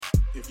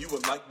If you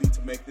would like me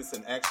to make this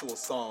an actual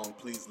song,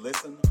 please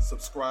listen,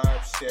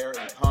 subscribe, share,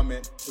 and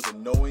comment to the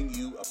Knowing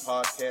You, a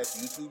Podcast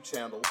YouTube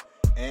channel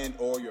and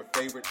or your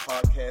favorite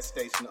podcast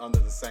station under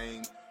the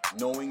same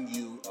Knowing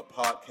You, a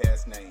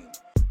Podcast name.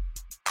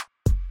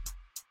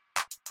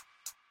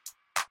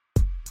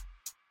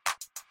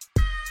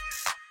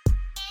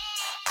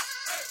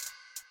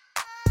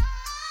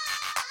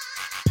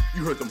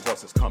 You heard them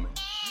horses coming.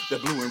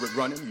 That blue and red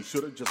running. You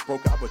should have just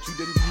broke out, but you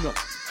didn't do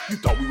nothing. You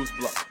thought we was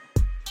bluffing.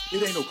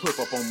 It ain't no clip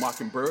up on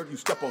Mockingbird. You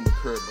step on the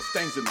curb,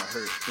 Mustangs in the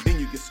herd. But then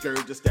you get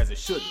scared just as it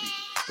should be.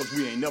 Cause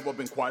we ain't never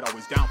been quite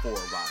always down for a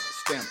ride.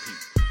 Stampede.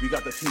 We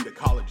got the team that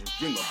colleges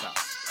dream about.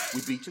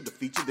 We beat you,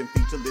 defeat you, then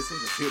feature. Listen,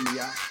 just hear me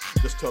out.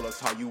 Just tell us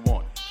how you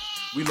want it.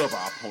 We love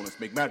our opponents,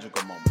 make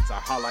magical moments.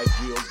 Our highlight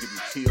reels give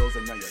you chills,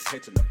 and now you're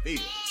catching the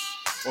feels.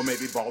 Or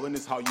maybe ballin'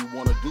 is how you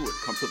wanna do it.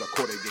 Come to the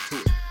court and get to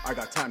it. I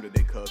got time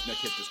today, cuz. Now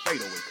catch this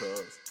fade away,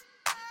 cuz.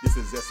 This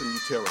is SMU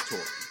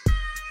Territory.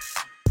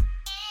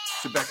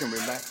 Sit back and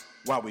relax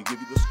while we give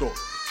you the story.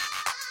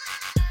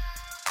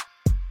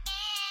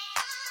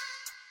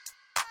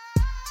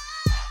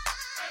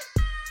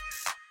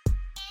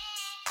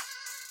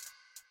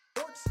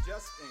 Courts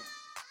just in.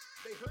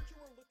 They heard you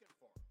were looking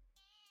for,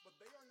 but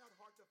they are not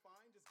hard to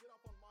find. Just get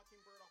up on Mockingbird.